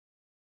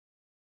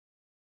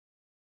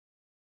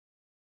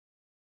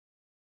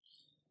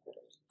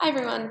Hi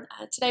everyone,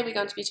 today we're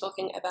going to be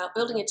talking about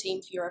building a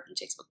team for your open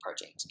textbook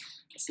project.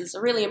 This is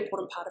a really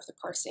important part of the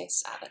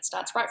process that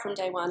starts right from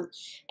day one,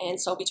 and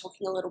so I'll be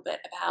talking a little bit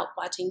about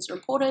why teams are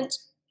important,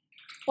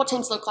 what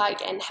teams look like,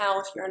 and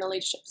how, if you're in a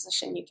leadership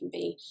position, you can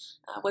be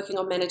working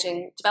on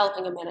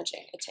developing and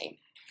managing a team.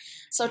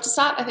 So to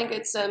start, I think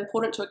it's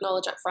important to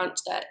acknowledge up front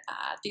that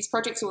these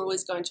projects are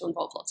always going to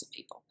involve lots of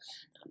people.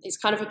 There's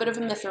kind of a bit of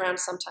a myth around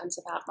sometimes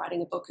about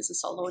writing a book as a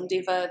solo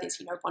endeavor. There's,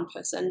 one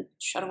person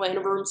shut away in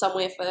a room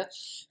somewhere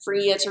for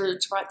a year to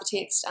write the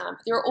text.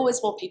 But there are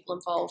always more people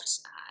involved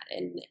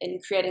in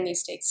creating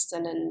these texts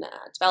and in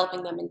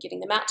developing them and getting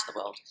them out to the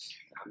world.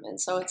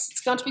 And so it's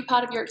going to be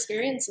part of your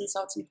experience, and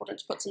so it's important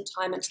to put some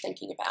time into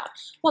thinking about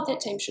what that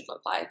team should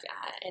look like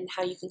and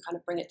how you can kind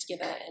of bring it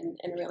together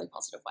in a really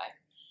positive way.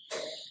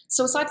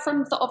 So aside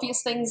from the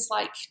obvious things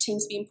like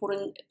teams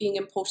being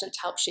important to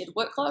help share the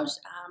workload,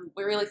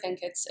 we really think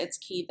it's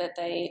key that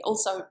they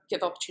also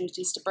give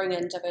opportunities to bring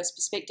in diverse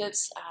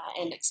perspectives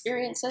and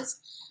experiences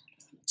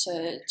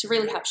to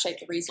really help shape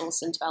the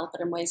resource and develop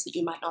it in ways that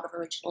you might not have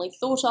originally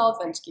thought of,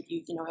 and to give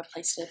you, a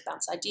place to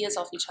bounce ideas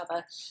off each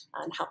other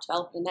and help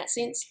develop it in that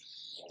sense.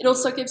 It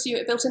also gives you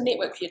a built-in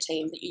network for your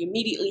team, that you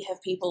immediately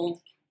have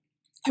people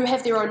who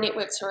have their own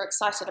networks, who are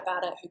excited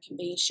about it, who can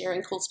be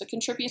sharing calls for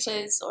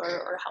contributors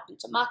or helping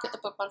to market the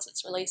book once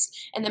it's released,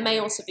 and there may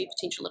also be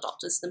potential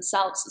adopters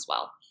themselves as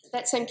well.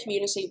 That same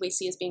community we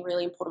see as being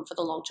really important for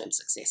the long-term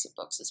success of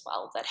books as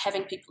well, that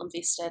having people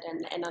invested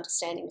and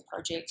understanding the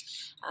project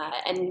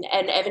and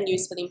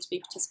avenues for them to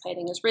be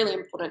participating is really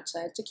important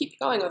to keep it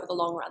going over the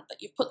long run,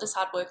 that you've put this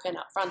hard work in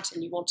up front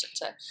and you want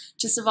it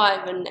to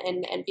survive and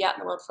be out in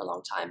the world for a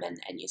long time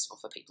and useful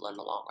for people in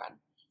the long run.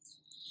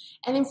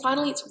 And then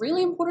finally, it's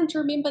really important to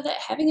remember that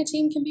having a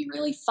team can be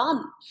really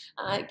fun.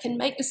 It can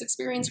make this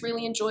experience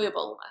really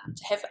enjoyable.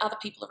 To have other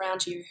people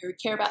around you who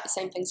care about the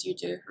same things you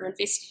do, who are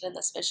invested in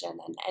this vision,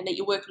 and that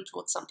you're working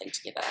towards something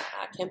together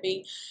can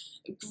be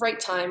a great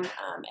time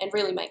and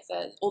really make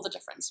all the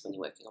difference when you're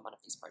working on one of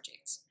these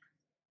projects.